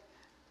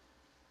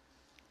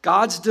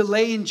God's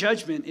delay in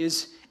judgment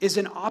is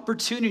an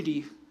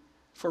opportunity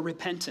for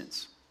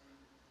repentance.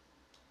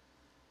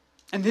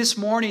 And this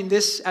morning,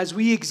 as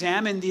we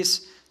examine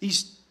this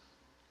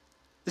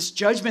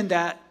judgment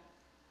that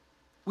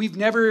we've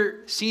never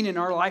seen in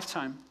our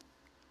lifetime,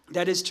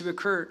 that is to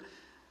occur,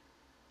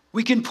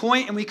 we can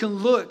point and we can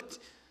look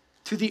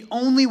to the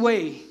only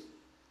way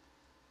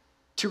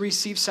to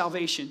receive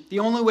salvation. The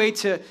only way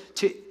to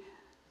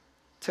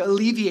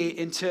alleviate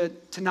and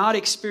to not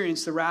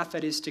experience the wrath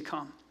that is to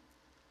come.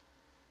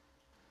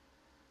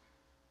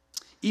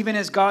 Even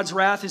as God's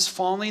wrath is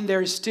falling,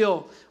 there is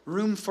still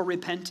room for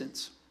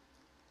repentance.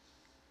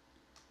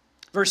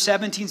 Verse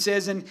 17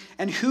 says,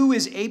 and who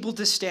is able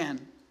to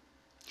stand?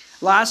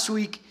 Last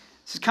week,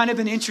 this is kind of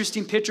an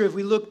interesting picture. If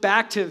we look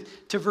back to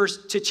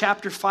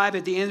chapter 5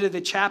 at the end of the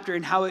chapter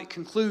and how it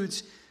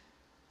concludes,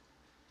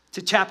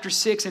 to chapter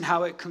 6 and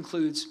how it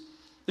concludes,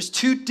 there's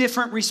two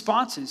different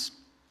responses.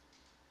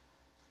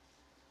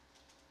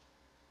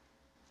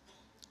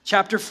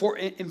 Chapter 4,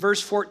 in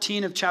verse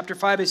 14 of chapter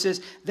 5, it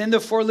says, then the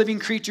four living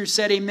creatures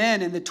said,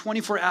 Amen, and the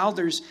 24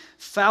 elders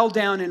fell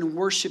down and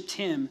worshipped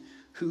him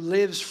who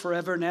lives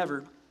forever and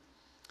ever.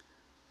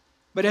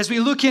 But as we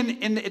look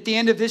at the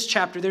end of this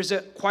chapter, there's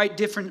a quite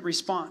different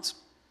response.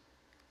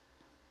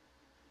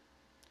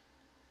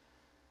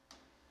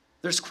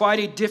 There's quite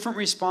a different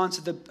response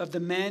of the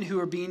men who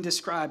are being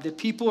described. The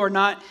people are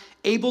not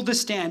able to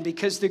stand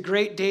because the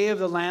great day of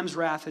the Lamb's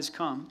wrath has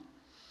come.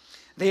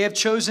 They have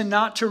chosen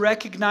not to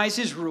recognize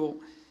his rule.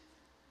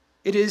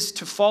 It is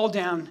to fall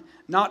down,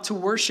 not to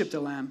worship the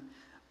Lamb,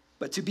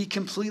 but to be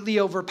completely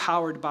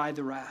overpowered by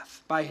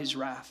his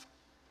wrath.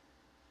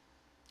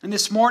 And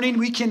this morning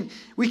we can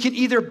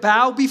either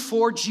bow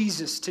before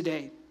Jesus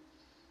today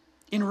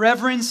in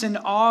reverence and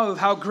awe of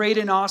how great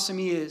and awesome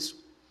he is,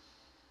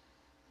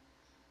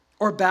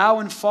 or bow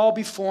and fall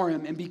before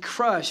him and be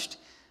crushed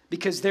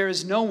because there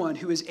is no one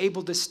who is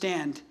able to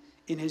stand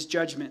in his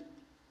judgment.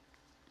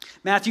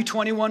 Matthew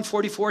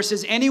 21:44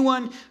 says,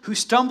 anyone who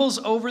stumbles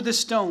over the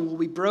stone will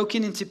be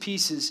broken into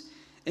pieces,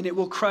 and it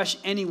will crush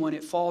anyone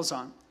it falls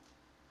on.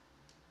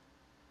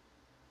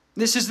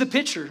 This is the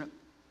picture.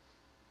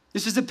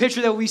 This is the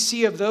picture that we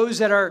see of those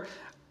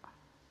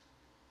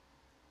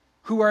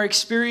who are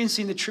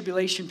experiencing the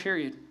tribulation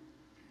period.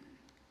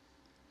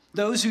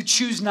 Those who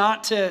choose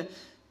not to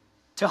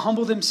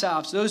humble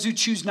themselves, those who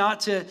choose not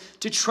to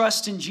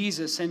trust in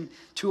Jesus and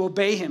to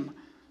obey him,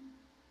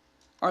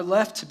 are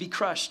left to be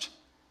crushed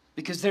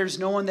because there's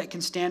no one that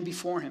can stand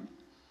before him.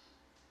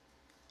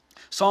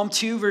 Psalm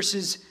 2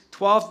 verses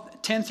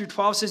 10 through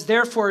 12 says,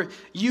 therefore,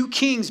 you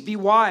kings, be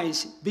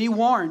wise, be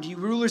warned, you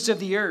rulers of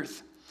the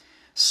earth.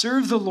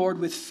 Serve the Lord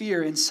with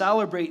fear and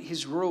celebrate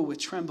his rule with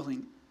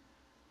trembling.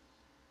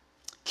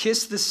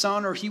 Kiss the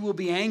Son, or he will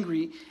be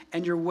angry,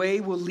 and your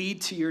way will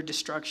lead to your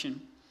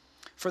destruction.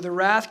 For his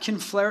wrath can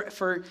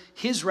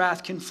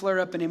flare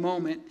up in a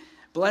moment.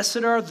 Blessed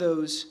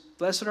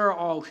are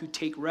all who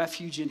take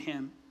refuge in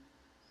him.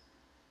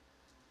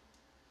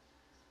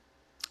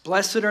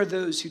 Blessed are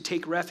those who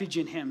take refuge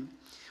in him.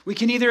 We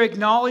can either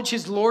acknowledge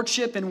his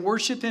lordship and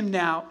worship him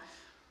now,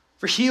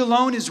 for he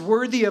alone is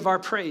worthy of our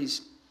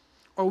praise,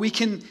 or we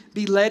can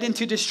be led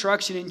into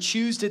destruction and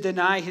choose to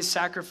deny his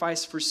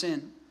sacrifice for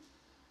sin.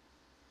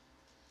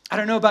 I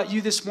don't know about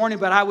you this morning,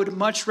 but I would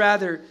much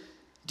rather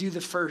do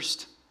the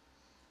first.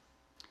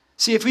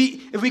 See, if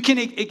we can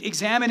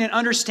examine and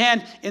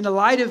understand in the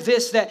light of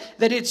this that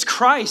it's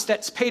Christ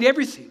that's paid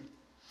everything,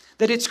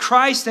 that it's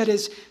Christ that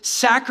has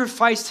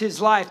sacrificed his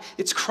life,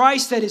 it's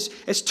Christ that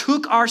has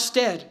took our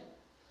stead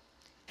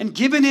and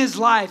given his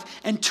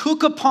life and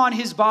took upon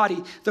his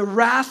body the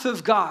wrath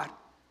of God.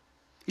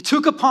 He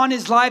took upon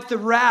his life the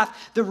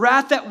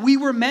wrath that we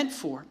were meant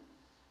for.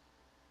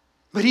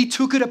 But he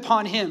took it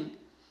upon him.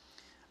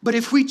 But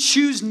if we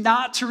choose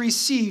not to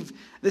receive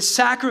the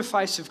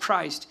sacrifice of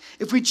Christ,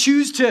 if we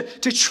choose to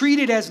treat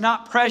it as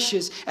not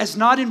precious, as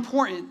not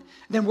important,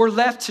 then we're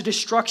left to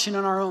destruction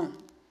on our own.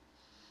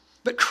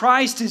 But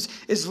Christ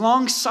is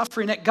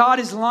long-suffering, that God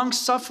is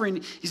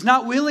long-suffering. He's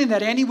not willing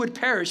that any would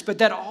perish, but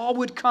that all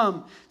would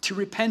come to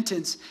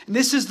repentance. And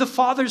this is the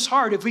Father's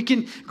heart, if we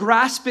can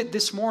grasp it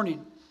this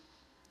morning.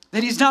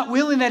 That he's not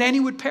willing that any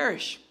would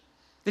perish.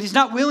 That he's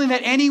not willing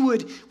that any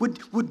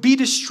would be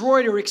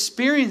destroyed or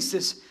experience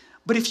this.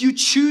 But if you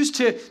choose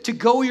to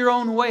go your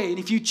own way, and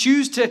if you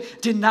choose to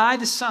deny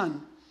the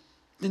Son,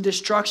 then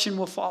destruction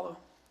will follow.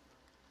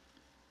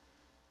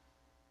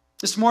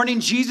 This morning,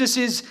 Jesus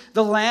is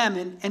the Lamb,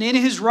 and in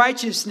his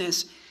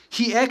righteousness,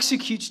 he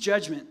executes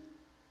judgment.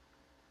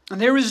 And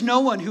there is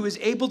no one who is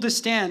able to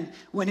stand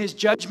when his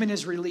judgment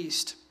is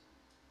released.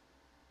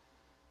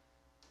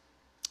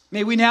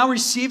 May we now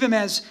receive him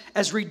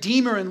as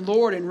Redeemer and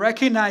Lord and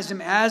recognize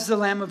him as the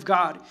Lamb of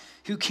God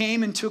who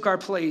came and took our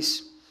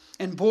place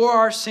and bore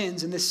our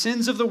sins and the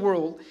sins of the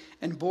world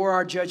and bore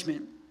our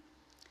judgment.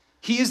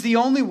 He is the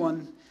only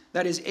one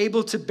that is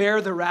able to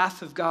bear the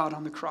wrath of God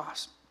on the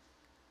cross.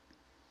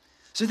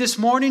 So this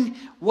morning,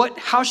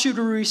 how should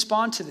we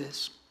respond to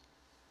this?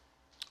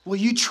 Will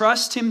you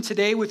trust him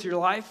today with your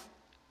life?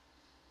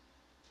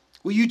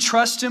 Will you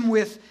trust him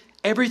with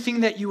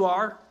everything that you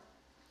are?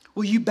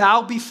 Will you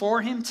bow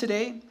before him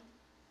today?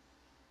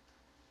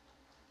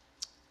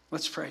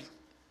 Let's pray.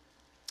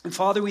 And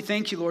Father, we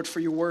thank you, Lord, for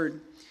your word.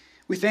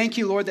 We thank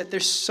you, Lord, that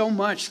there's so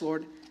much,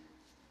 Lord.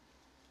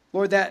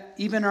 Lord, that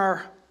even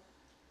our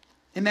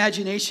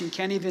imagination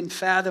can't even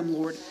fathom,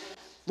 Lord,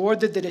 Lord,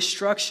 that the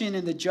destruction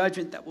and the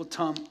judgment that will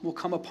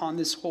come upon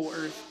this whole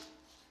earth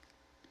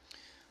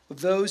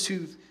of those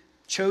who've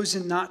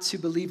chosen not to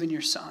believe in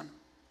your Son.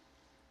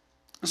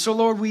 And so,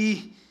 Lord,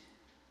 we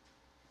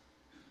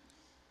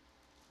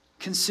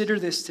consider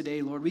this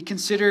today, Lord. We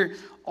consider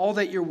all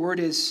that your word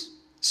is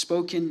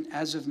spoken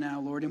as of now,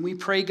 Lord. And we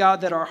pray,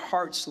 God, that our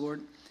hearts,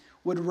 Lord,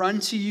 would run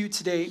to you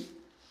today.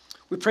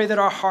 We pray that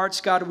our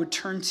hearts, God, would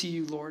turn to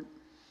you, Lord.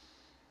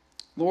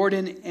 Lord,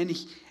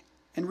 and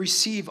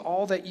receive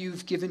all that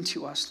you've given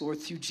to us, Lord,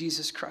 through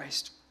Jesus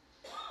Christ.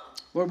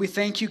 Lord, we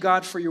thank you,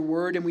 God, for your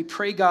word. And we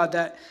pray, God,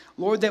 that,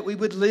 Lord, that we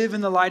would live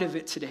in the light of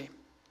it today.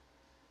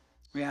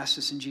 We ask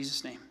this in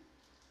Jesus' name.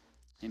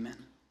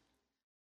 Amen.